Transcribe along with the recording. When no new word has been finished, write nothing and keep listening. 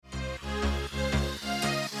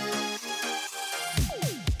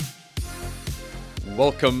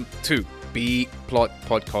Welcome to B Plot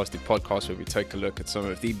Podcast, the podcast where we take a look at some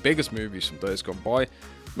of the biggest movies from days gone by.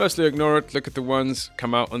 Mostly ignore it, look at the ones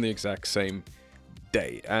come out on the exact same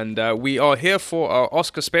day. And we are here for our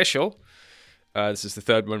Oscar special. This is the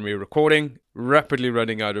third one we're recording, rapidly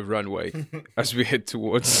running out of runway as we head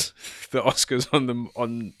towards the Oscars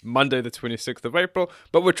on Monday, the 26th of April.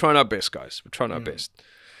 But we're trying our best, guys. We're trying our best.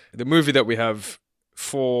 The movie that we have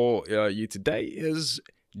for you today is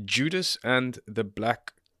Judas and the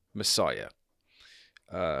Black Messiah,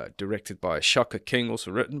 directed by Shaka King, also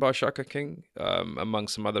written by Shaka King, among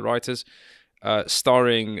some other writers,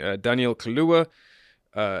 starring Daniel Kaluuya,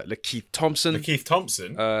 Lakeith Thompson. Lakeith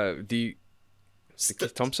Thompson? Lakeith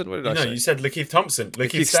Thompson? What did I say? No, you said Lakeith Thompson.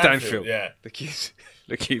 Lakeith Stanfield. Yeah.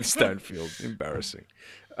 Lakeith Stanfield. Embarrassing.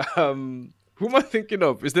 Who am I thinking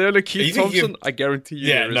of? Is there a Lakeith Thompson? I guarantee you.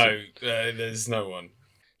 Yeah, no, there's no one.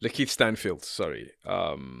 Lakeith Stanfield, sorry.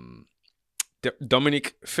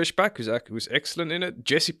 Dominic Fishback, who's excellent in it.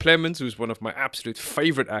 Jesse Plemons, who's one of my absolute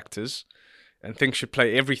favorite actors and thinks should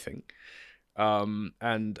play everything.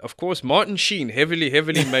 And of course, Martin Sheen, heavily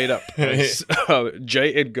made up as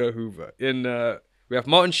J. Edgar Hoover. We have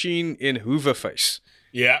Martin Sheen in Hoover face,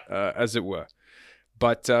 as it were.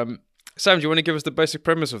 But Sam, do you want to give us the basic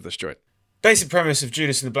premise of this joint? Basic premise of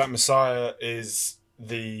Judas and the Black Messiah is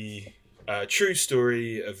the true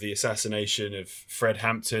story of the assassination of Fred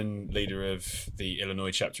Hampton, leader of the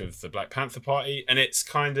Illinois chapter of the Black Panther Party. And it's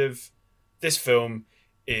this film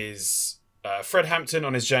is Fred Hampton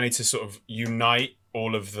on his journey to sort of unite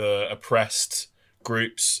all of the oppressed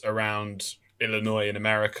groups around Illinois and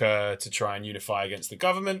America to try and unify against the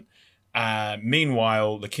government.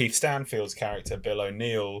 Meanwhile, Lakeith Stanfield's character, Bill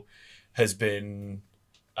O'Neill, has been,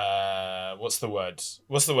 what's the word?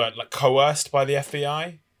 Like coerced by the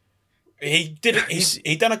FBI. He'd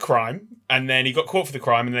done a crime, and then he got caught for the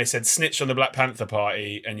crime, and they said snitch on the Black Panther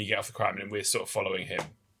Party, and you get off the crime, and we're sort of following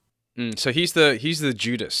him. So he's the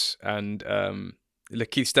Judas, and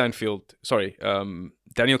Lakeith Stanfield,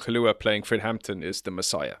 Daniel Kaluuya playing Fred Hampton is the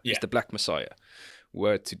Messiah. Yeah. He's the Black Messiah.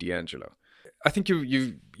 Word to D'Angelo. I think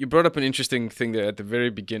you brought up an interesting thing there at the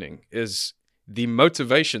very beginning, is the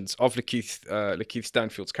motivations of Lakeith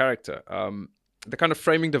Stanfield's character. The kind of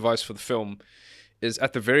framing device for the film is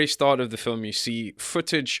at the very start of the film, you see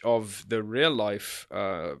footage of the real life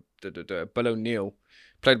Bill O'Neill,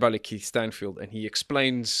 played by Lakeith Stanfield, and he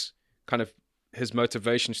explains kind of his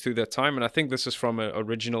motivations through that time. And I think this is from a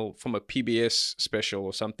PBS special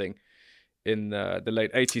or something in the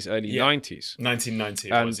late 80s, early 90s.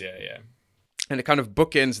 1990 yeah. And it kind of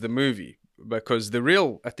bookends the movie, because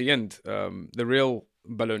at the end, the real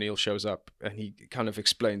Bill O'Neill shows up and he kind of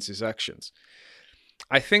explains his actions.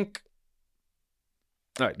 I think...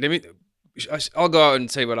 All right, I'll go out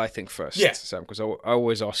and say what I think first, Sam, because I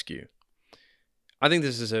always ask you. I think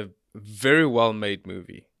this is a very well-made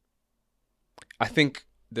movie. I think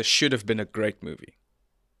this should have been a great movie.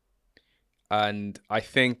 And I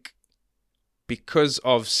think because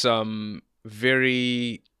of some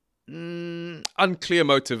very unclear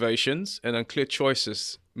motivations and unclear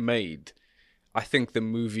choices made, I think the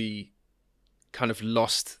movie kind of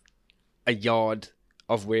lost a yard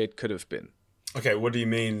of where it could have been. Okay, what do you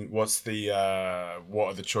mean? What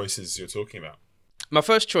are the choices you're talking about? My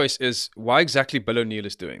first choice is why exactly Bill O'Neill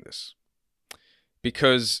is doing this.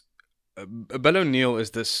 Because Bill O'Neill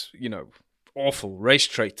is this, awful race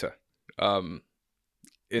traitor in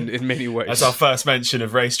many ways. That's our first mention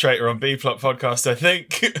of race traitor on B-Plot Podcast, I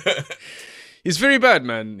think. He's very bad,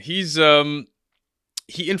 man. He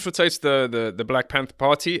infiltrates the Black Panther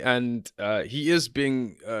Party, and he is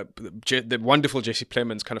being... the wonderful Jesse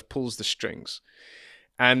Plemons kind of pulls the strings.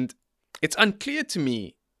 And it's unclear to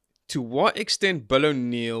me to what extent Bill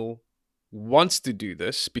O'Neill wants to do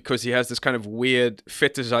this, because he has this kind of weird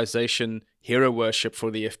fetishization, hero worship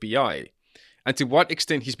for the FBI. And to what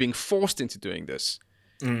extent he's being forced into doing this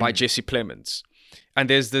by Jesse Plemons. And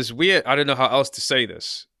there's this weird... I don't know how else to say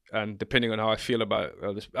this, and depending on how I feel about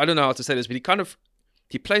this... I don't know how to say this, but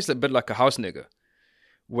he plays a bit like a house nigger,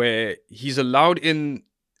 where he's allowed into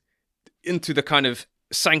the kind of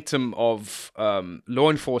sanctum of law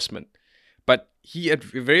enforcement. But he, at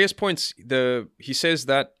various points, he says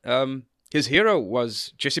that his hero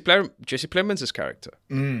was Jesse Plemons' character.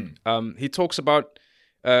 He talks about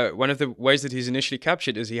one of the ways that he's initially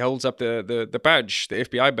captured is he holds up the badge, the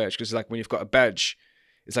FBI badge, because like when you've got a badge,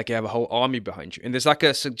 it's like you have a whole army behind you. And there's like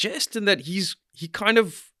a suggestion that he kind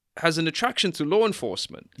of has an attraction to law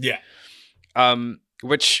enforcement. Yeah.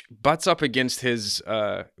 Which butts up against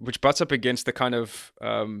the kind of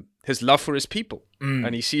his love for his people.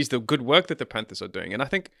 And he sees the good work that the Panthers are doing. And I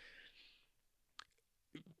think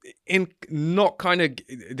in not kind of,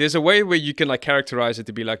 there's a way where you can like characterize it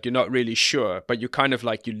to be like you're not really sure, but you kind of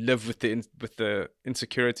like you live with the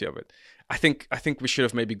insecurity of it. I think we should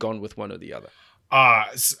have maybe gone with one or the other.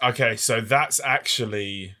 Okay, so that's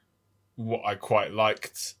actually what I quite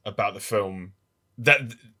liked about the film.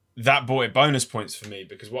 That brought it bonus points for me,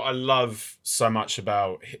 because what I love so much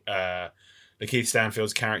about Lakeith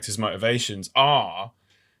Stanfield's character's motivations are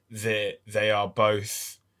that they are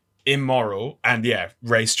both immoral and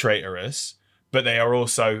race traitorous, but they are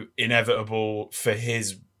also inevitable for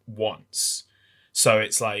his wants. So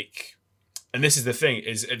it's like, and this is the thing,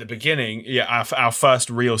 is at the beginning, our first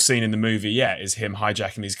real scene in the movie, is him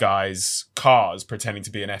hijacking these guys' cars, pretending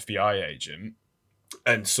to be an FBI agent,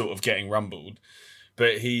 and sort of getting rumbled.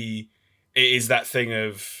 But it is that thing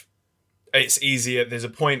of, it's easier. There's a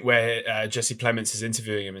point where Jesse Plemons is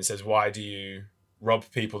interviewing him and says, "Why do you rob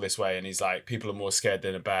people this way?" And he's like, "People are more scared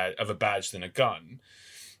of a badge than a gun."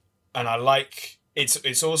 And I like,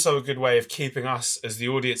 it's also a good way of keeping us as the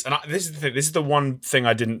audience. And this is the thing. This is the one thing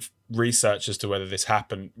I didn't research as to whether this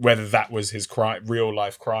happened, whether that was his real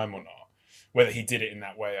life crime or not, whether he did it in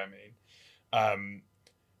that way. I mean,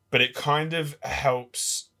 but it kind of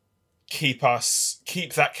helps keep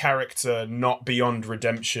that character not beyond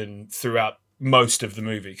redemption throughout most of the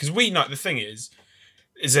movie, because we know the thing is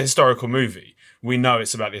it's a historical movie. We know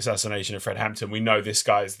it's about the assassination of Fred Hampton. We know this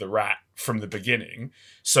guy's the rat from the beginning,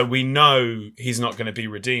 so we know he's not going to be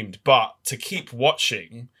redeemed. But to keep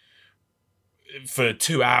watching for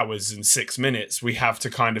 2 hours and 6 minutes, we have to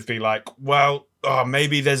kind of be like, well,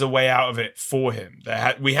 maybe there's a way out of it for him.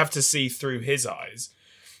 We have to see through his eyes.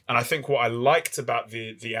 And I think what I liked about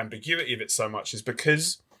the ambiguity of it so much is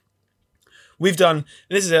because we've done,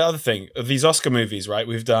 this is the other thing, of these Oscar movies, right?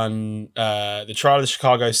 We've done The Trial of the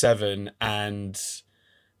Chicago 7, and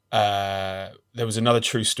there was another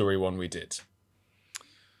true story one we did.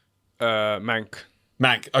 Mank.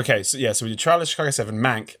 Okay, so we did Trial of the Chicago 7,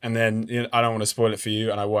 Mank, and then, I don't want to spoil it for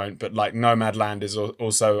you, and I won't, but like Nomadland is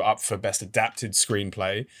also up for Best Adapted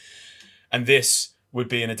Screenplay. And this would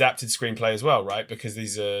be an adapted screenplay as well, right? Because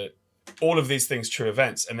these are all of these things, true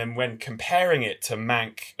events. And then when comparing it to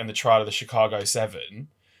Mank and The Trial of the Chicago 7,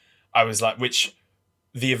 I was like, which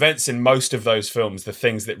the events in most of those films, the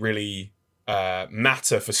things that really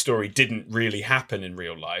matter for story, didn't really happen in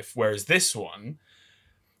real life. Whereas this one,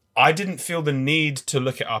 I didn't feel the need to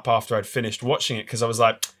look it up after I'd finished watching it, because I was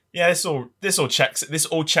like, this all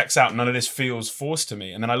checks out. None of this feels forced to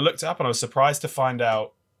me. And then I looked it up and I was surprised to find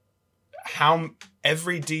out how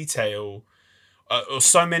every detail, or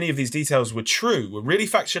so many of these details were really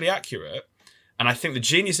factually accurate. And I think the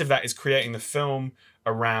genius of that is creating the film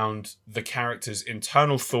around the characters'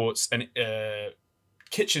 internal thoughts and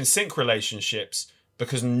kitchen sink relationships,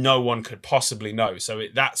 because no one could possibly know. So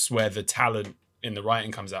that's where the talent in the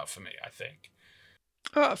writing comes out for me, I think.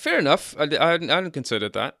 Fair enough. I hadn't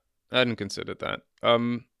considered that.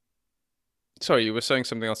 Sorry, you were saying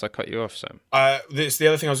something else. I cut you off, Sam. This the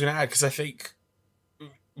other thing I was going to add, because I think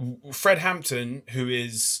Fred Hampton, who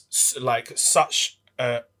is like such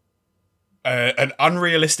an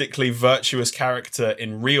unrealistically virtuous character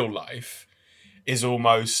in real life, is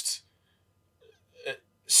almost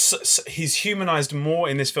he's humanized more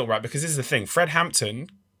in this film, right? Because this is the thing: Fred Hampton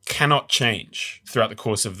cannot change throughout the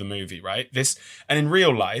course of the movie, right? And in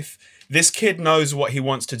real life, this kid knows what he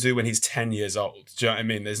wants to do when he's 10 years old. Do you know what I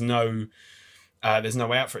mean? There's no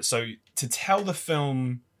way out for it. So to tell the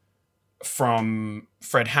film from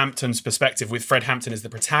Fred Hampton's perspective, with Fred Hampton as the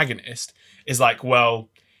protagonist, is like, well,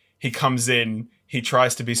 he comes in, he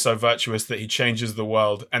tries to be so virtuous that he changes the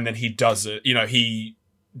world, and then he does it. He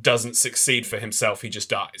doesn't succeed for himself. He just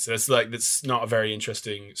dies. That's not a very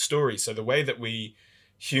interesting story. So the way that we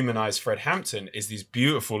humanize Fred Hampton is these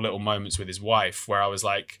beautiful little moments with his wife, where I was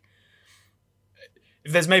like,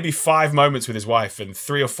 there's maybe 5 moments with his wife, and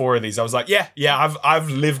 3 or 4 of these I was like, I've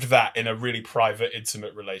lived that in a really private,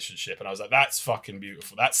 intimate relationship. And I was like, that's fucking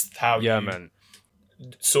beautiful. That's how man,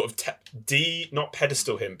 sort of not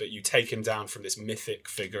pedestal him, but you take him down from this mythic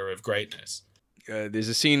figure of greatness. There's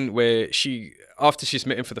a scene where after she's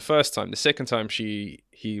met him for the first time, the second time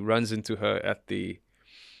he runs into her at the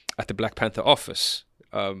Black Panther office.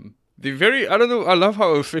 I don't know, I love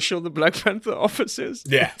how official the Black Panther office is.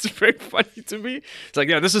 Yeah. It's very funny to me. It's like,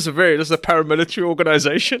 this is a paramilitary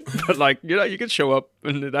organization, but like, you can show up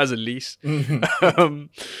and it has a lease. Mm-hmm.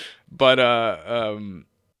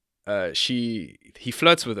 He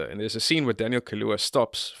flirts with her, and there's a scene where Daniel Kaluuya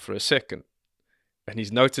stops for a second, and he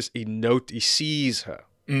sees her,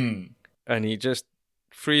 and he just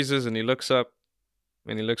freezes, and he looks up,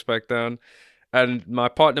 and he looks back down, and my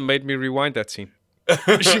partner made me rewind that scene.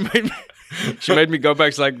 She made me go back.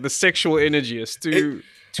 It's like the sexual energy is too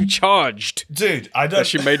charged. Dude, I don't. That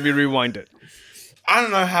she made me rewind it. I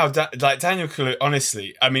don't know how. Daniel Kaluuya.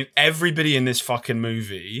 Honestly, I mean, everybody in this fucking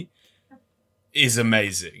movie is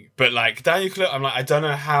amazing. But like Daniel Kaluuya, I'm like, I don't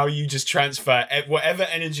know how you just transfer whatever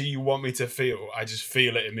energy you want me to feel. I just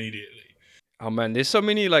feel it immediately. Oh man, there's so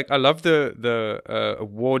many, like, I love the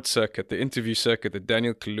award circuit, the interview circuit that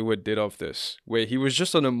Daniel Kaluuya did of this, where he was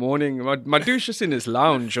just on a morning, my dude's just in his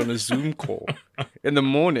lounge on a Zoom call in the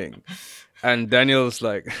morning, and Daniel's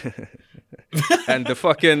like, and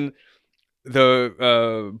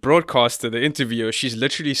the broadcaster, the interviewer, she's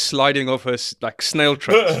literally sliding off her like snail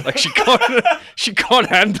tracks, like she can't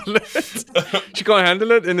handle it. She can't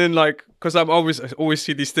handle it. And then like, because I always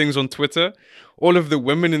see these things on Twitter, all of the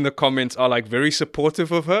women in the comments are like very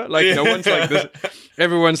supportive of her. Like no one's like this.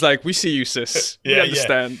 Everyone's like, we see you, sis. We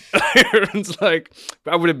understand. Everyone's like,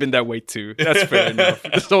 I would have been that way too. That's fair enough.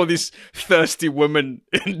 There's all these thirsty women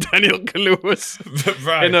in Daniel Kaluuya's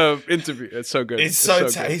in an interview. It's so good.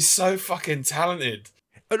 He's so fucking talented.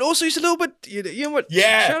 And also, he's a little bit, you know what?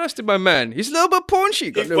 Yeah. Shout out to my man. He's a little bit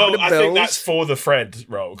paunchy. I think that's for the Fred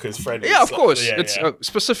role, because Fred is... Yeah, of course. It's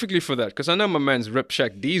specifically for that, because I know my man's Rip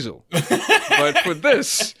Shack Diesel. But for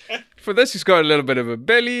this, he's got a little bit of a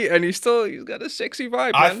belly, and he's got a sexy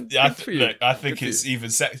vibe, man. I think it's even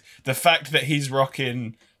sex. The fact that he's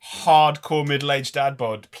rocking hardcore middle-aged dad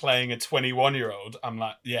bod playing a 21-year-old, I'm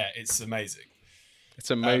like, yeah, it's amazing. It's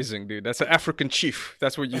amazing, dude. That's an African chief.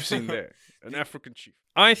 That's what you've seen there. An African chief.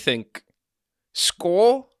 I think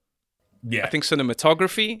score. Yeah. I think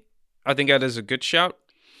cinematography. I think that is a good shout.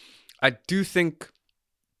 I do think,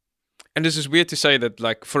 and this is weird to say that,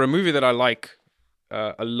 like, for a movie that I like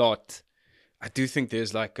a lot, I do think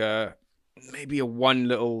there's like maybe a one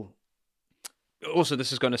little. Also,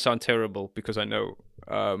 this is going to sound terrible because I know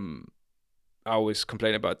I always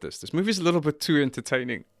complain about this. This movie's a little bit too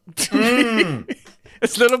entertaining.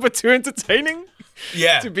 It's a little bit too entertaining.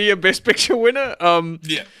 Yeah. To be a Best Picture winner.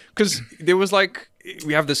 Yeah. Because there was like,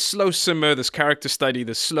 we have this slow simmer, this character study,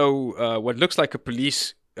 this slow, what looks like a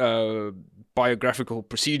police biographical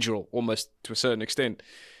procedural almost to a certain extent.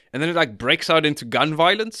 And then it like breaks out into gun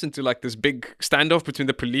violence, into like this big standoff between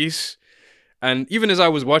the police. And even as I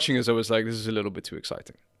was watching this, I was like, this is a little bit too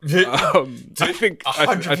exciting. I think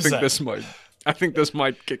this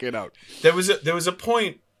might kick it out. There was a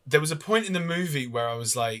point in the movie where I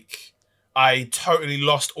was like, I totally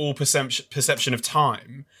lost all perception of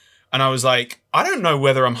time. And I was like, I don't know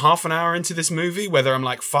whether I'm half an hour into this movie, whether I'm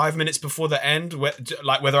like 5 minutes before the end,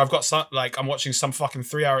 whether I've got some, like, I'm watching some fucking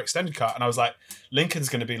 3-hour extended cut. And I was like, Lincoln's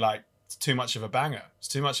going to be like, it's too much of a banger. It's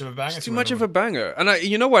too much of a banger. It's too much of a banger. And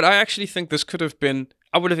you know what? I actually think this could have been,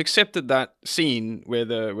 I would have accepted that scene where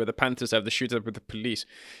the Panthers have the shootout with the police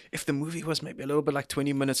if the movie was maybe a little bit like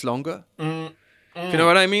 20 minutes longer. You know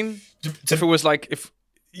what I mean? If it was like,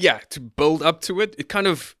 to build up to it,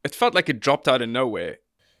 it felt like it dropped out of nowhere.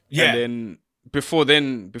 Yeah. And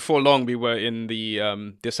then before long, we were in the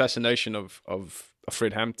assassination of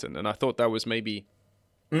Fred Hampton, and I thought that was maybe.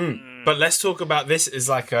 But let's talk about this as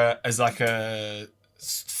like a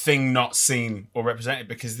thing not seen or represented,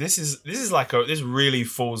 because this really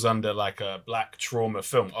falls under like a black trauma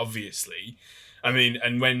film, obviously. I mean,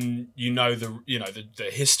 and when you know the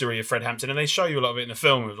history of Fred Hampton, and they show you a lot of it in the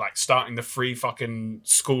film, of like starting the free fucking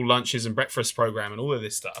school lunches and breakfast program and all of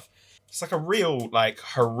this stuff. It's like a real like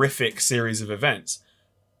horrific series of events.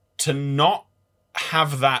 To not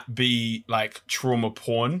have that be like trauma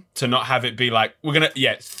porn, to not have it be like,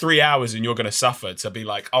 3 hours and you're gonna suffer, to be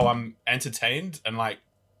like, oh, I'm entertained, and like,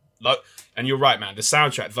 and you're right, man. The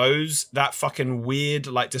soundtrack, that fucking weird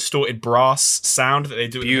like distorted brass sound that they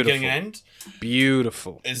do at the beginning and end.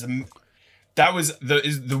 Beautiful.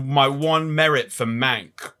 My one merit for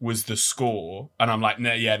Mank was the score, and I'm like,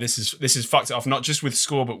 no, yeah, this is fucked off, not just with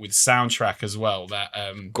score but with soundtrack as well. That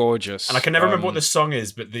gorgeous. And I can never remember what the song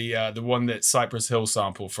is, but the one that Cypress Hill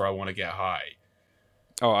sample for "I Want to Get High."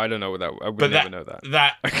 Oh, I don't know what that. I would never know that.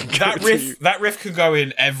 That riff could go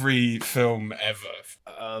in every film ever.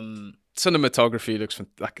 Cinematography looks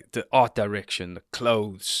like the art direction, the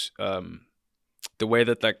clothes, the way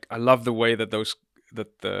that like I love the way that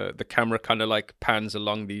the camera kind of like pans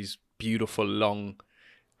along these beautiful long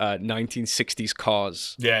 1960s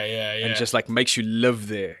cars. Yeah. And just like makes you live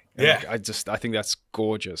there. And yeah. Like, I think that's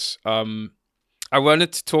gorgeous. I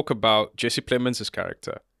wanted to talk about Jesse Plemons'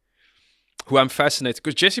 character, who I'm fascinated,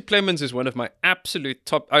 because Jesse Plemons is one of my absolute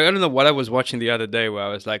top. I don't know what I was watching the other day where I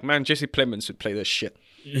was like, man, Jesse Plemons would play this shit.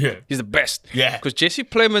 Yeah. He's the best. Yeah. Because Jesse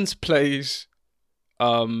Plemons plays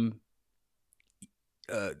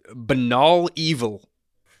banal evil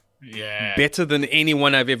Yeah. better than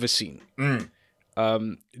anyone I've ever seen. Mm.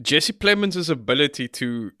 Jesse Plemons' ability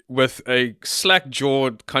to, with a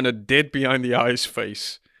slack-jawed, kind of dead behind the eyes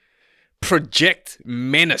face, project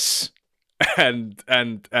menace and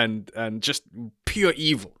just pure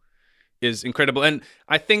evil is incredible. And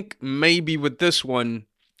I think maybe with this one,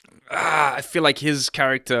 I feel like his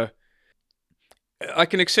character. I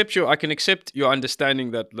can accept your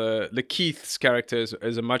understanding that Lakeith's character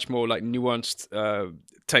is a much more like nuanced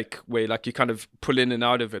take, where like you kind of pull in and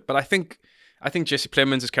out of it. But I think Jesse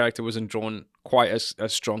Plemons' character wasn't drawn quite as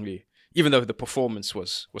strongly, even though the performance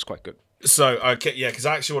was quite good. So okay, yeah, because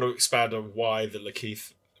I actually want to expand on why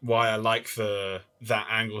I like that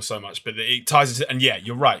angle so much, but it ties into, and yeah,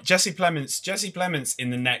 you're right. Jesse Plemons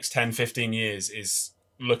in the next 10, 15 years is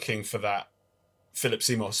looking for that Philip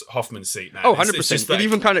Seymour Hoffman seat now. Oh, 100%. It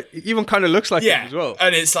even kind of looks like him as well.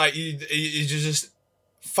 And it's like you just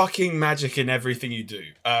fucking magic in everything you do.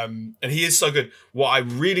 And he is so good. What I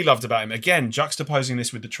really loved about him, again, juxtaposing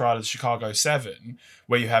this with the trial of Chicago 7,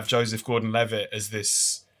 where you have Joseph Gordon-Levitt as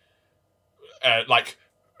this like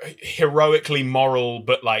heroically moral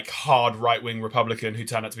but like hard right-wing Republican who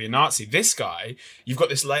turned out to be a Nazi. This guy, you've got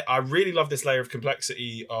this I really love this layer of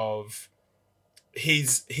complexity of he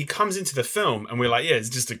comes into the film and we're like, yeah, it's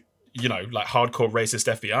just a, you know, like hardcore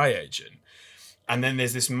racist FBI agent. And then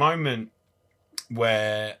there's this moment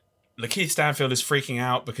where Lakeith Stanfield is freaking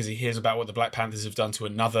out because he hears about what the Black Panthers have done to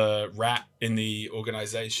another rat in the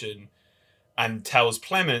organization and tells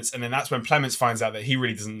Plemons. And then that's when Plemons finds out that he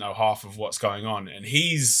really doesn't know half of what's going on. And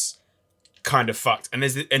he's kind of fucked. And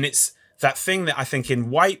it's that thing that I think in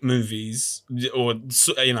white movies or,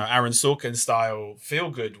 you know, Aaron Sorkin style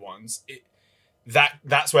feel-good ones,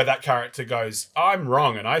 that's where that character goes, I'm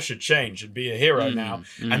wrong and I should change and be a hero now.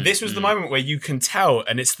 And this was the moment where you can tell,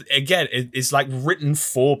 and it's like written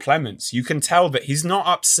for Plemons. You can tell that he's not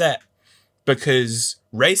upset because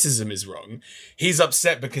racism is wrong. He's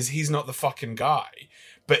upset because he's not the fucking guy.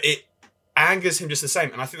 But it angers him just the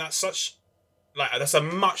same. And I think that's a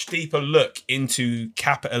much deeper look into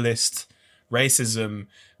capitalist racism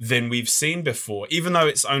than we've seen before. Even though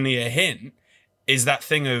it's only a hint, is that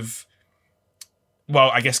thing of, well,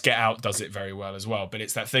 I guess Get Out does it very well as well, but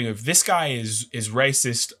it's that thing of this guy is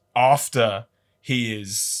racist after he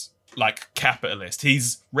is like capitalist.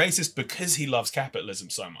 He's racist because he loves capitalism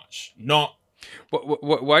so much, not.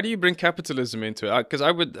 Why do you bring capitalism into it? Because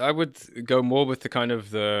I would go more with the kind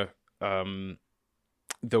of the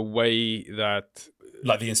way that,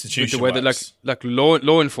 like, the institution, the way works. that like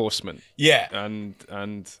law enforcement, yeah,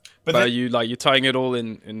 but you're tying it all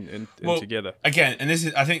in together again. And this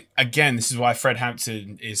is why Fred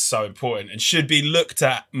Hampton is so important and should be looked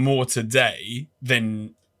at more today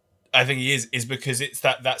than I think he is because it's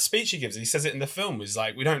that speech he gives. He says it in the film. Is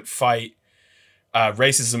like, we don't fight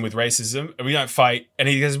racism with racism, and we don't fight. And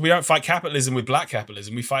he goes, we don't fight capitalism with black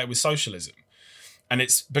capitalism. We fight it with socialism, and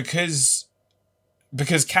it's because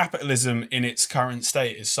capitalism in its current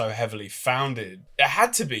state is so heavily founded. It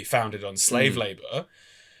had to be founded on slave labor.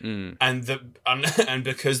 And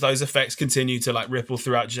because those effects continue to like ripple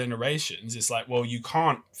throughout generations, it's like, well, you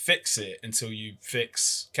can't fix it until you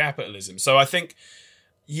fix capitalism. So I think,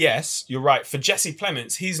 yes, you're right. For Jesse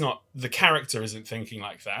Plemons, the character isn't thinking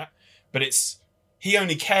like that, but he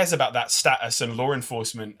only cares about that status and law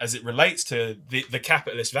enforcement as it relates to the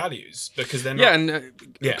capitalist values, because they're not.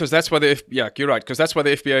 Because that's why you're right. Because that's why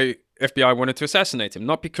the FBI wanted to assassinate him,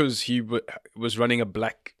 not because he was running a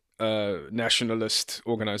black nationalist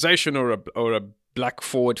organization or a black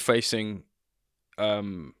forward-facing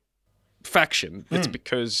faction. It's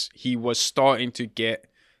because he was starting to get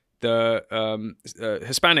the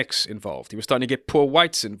Hispanics involved. He was starting to get poor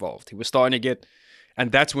whites involved. He was starting to get. And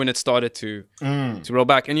that's when it started to roll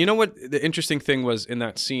back. And you know what the interesting thing was in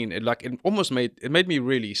that scene? It made me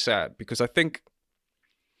really sad, because I think,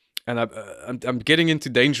 and I'm getting into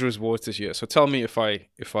dangerous waters here. So tell me if I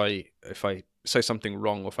say something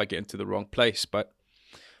wrong or if I get into the wrong place. But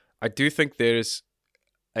I do think there is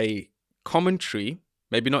a commentary,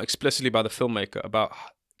 maybe not explicitly by the filmmaker, about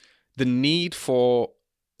the need for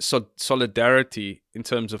solidarity in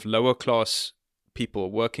terms of lower class people,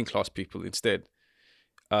 working class people instead.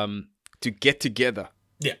 To get together.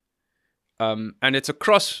 Yeah. And it's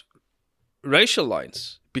across racial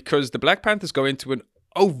lines, because the Black Panthers go into an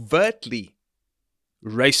overtly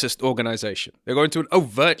racist organization. They go into an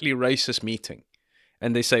overtly racist meeting.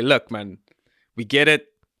 And they say, look, man, we get it.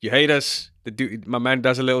 You hate us. My man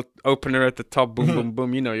does a little opener at the top. Boom, boom,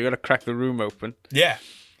 boom. You know, you got to crack the room open. Yeah.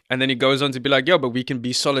 And then he goes on to be like, yo, but we can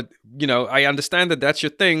be solid. You know, I understand that that's your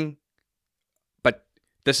thing, but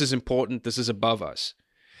this is important. This is above us.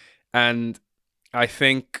 And I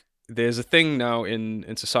think there's a thing now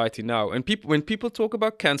in society now, and when people talk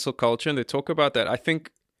about cancel culture and they talk about that, I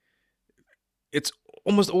think it's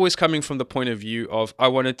almost always coming from the point of view of I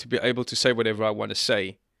wanted to be able to say whatever I want to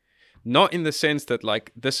say, not in the sense that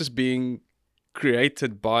like this is being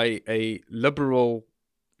created by a liberal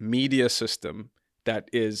media system that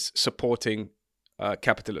is supporting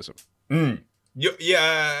capitalism.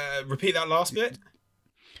 Yeah, repeat that last bit.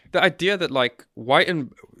 The idea that like white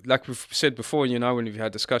and like we've said before, when we've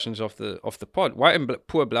had discussions of the pod, white and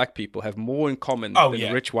poor black people have more in common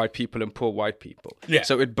than rich white people and poor white people. Yeah.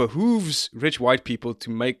 So it behooves rich white people to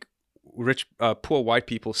make poor white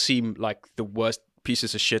people seem like the worst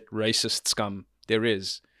pieces of shit, racist scum there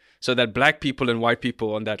is, so that black people and white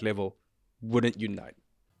people on that level wouldn't unite.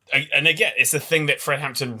 And again, it's a thing that Fred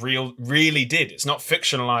Hampton really did. It's not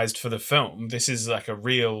fictionalized for the film. This is like a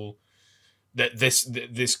real... that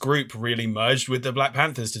this group really merged with the Black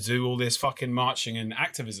Panthers to do all this fucking marching and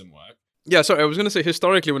activism work. Yeah, sorry, I was going to say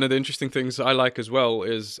historically one of the interesting things I like as well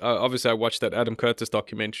is obviously I watched that Adam Curtis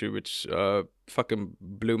documentary, which fucking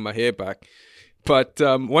blew my hair back. But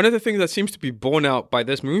one of the things that seems to be borne out by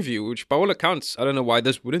this movie, which by all accounts, I don't know why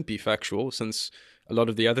this wouldn't be factual since a lot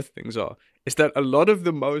of the other things are, is that a lot of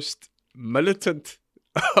the most militant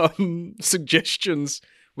suggestions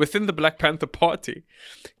within the Black Panther Party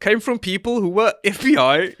came from people who were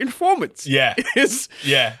FBI informants. Yeah.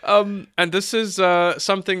 Yeah. And this is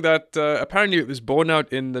something that apparently it was borne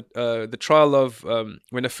out in the trial of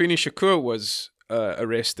when Afeni Shakur was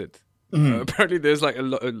arrested. Apparently there's like a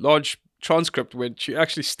large transcript where she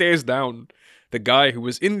actually stares down the guy who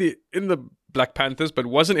was in the Black Panthers but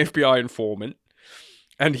was an FBI informant.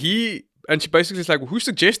 And she basically is like, well, who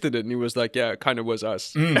suggested it? And he was like, yeah, it kind of was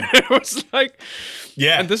us. It was like,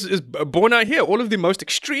 yeah. And this is born out here. All of the most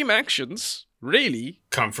extreme actions really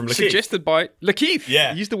come from Lakeith. Suggested by Lakeith.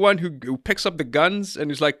 Yeah. He's the one who picks up the guns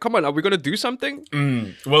and is like, come on, are we going to do something?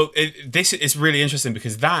 Well, this is really interesting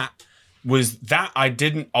because I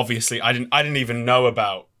didn't even know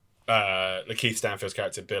about Lakeith Stanfield's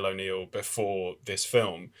character, Bill O'Neill, before this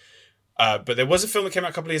film. But there was a film that came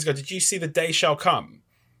out a couple of years ago. Did you see The Day Shall Come?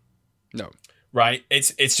 No. Right?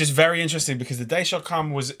 It's just very interesting because The Day Shall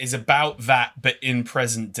Come is about that, but in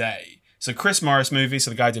present day. So Chris Morris movie,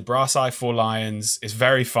 so the guy did Brass Eye, Four Lions, is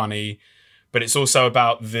very funny, but it's also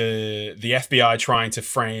about the FBI trying to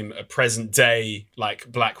frame a present day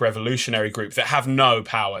like black revolutionary group that have no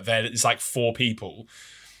power. It's like 4 people.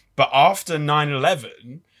 But after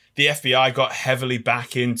 9/11, the FBI got heavily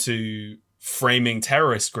back into framing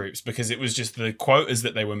terrorist groups because it was just the quotas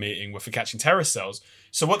that they were meeting were for catching terrorist cells.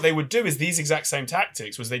 So what they would do is these exact same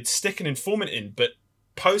tactics was they'd stick an informant in, but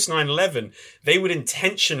post 9/11, they would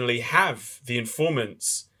intentionally have the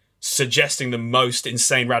informants suggesting the most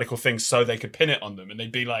insane radical things so they could pin it on them. And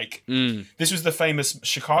they'd be like, this was the famous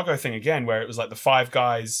Chicago thing again, where it was like the 5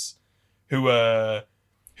 guys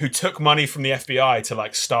who took money from the FBI to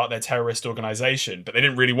like start their terrorist organization, but they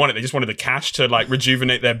didn't really want it. They just wanted the cash to like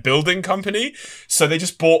rejuvenate their building company. So they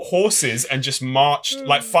just bought horses and just marched,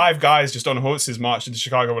 like 5 guys just on horses marched into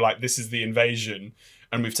Chicago, were like, this is the invasion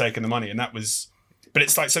and we've taken the money. And that was, but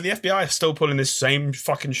it's like, so the FBI is still pulling this same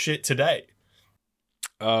fucking shit today.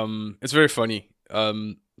 It's very funny.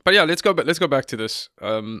 But yeah, let's go back to this.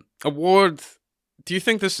 Award. Do you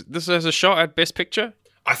think this has a shot at Best Picture?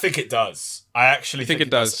 I think it does. I actually think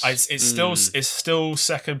it does. It's still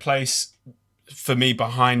second place for me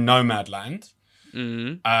behind Nomadland.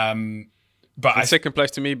 But second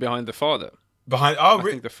place to me behind The Father.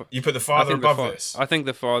 You put The Father above this? I think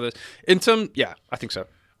The Father. Yeah, I think so.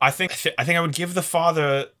 I think I would give The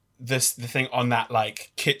Father the thing on that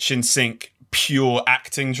like kitchen sink pure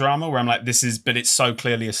acting drama where I'm like, but it's so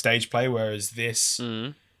clearly a stage play. Whereas this,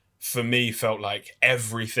 for me, felt like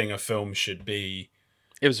everything a film should be.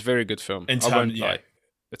 It was a very good film. I won't lie.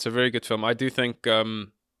 It's a very good film. I do think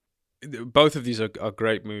both of these are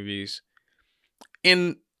great movies.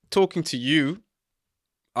 In talking to you,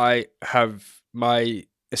 I have my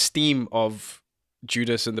esteem of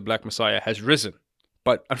Judas and the Black Messiah has risen.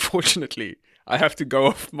 But unfortunately, I have to go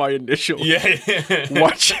off my initial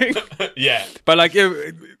watching. Yeah. But like,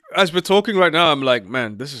 as we're talking right now, I'm like,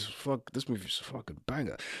 man, this movie's a fucking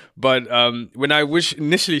banger. But when I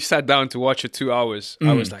initially sat down to watch it 2 hours,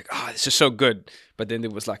 I was like, this is so good. But then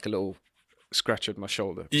there was like a little scratch at my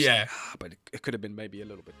shoulder. Yeah. But it could have been maybe a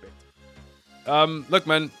little bit better. Look,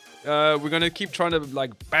 man, we're going to keep trying to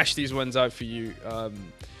like bash these ones out for you.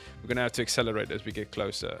 We're going to have to accelerate as we get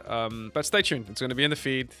closer. But stay tuned. It's going to be in the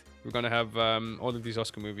feed. We're going to have all of these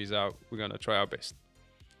Oscar movies out. We're going to try our best.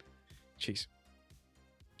 Cheese.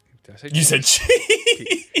 You said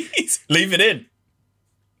cheese. Leave it in.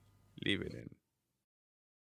 Leave it in.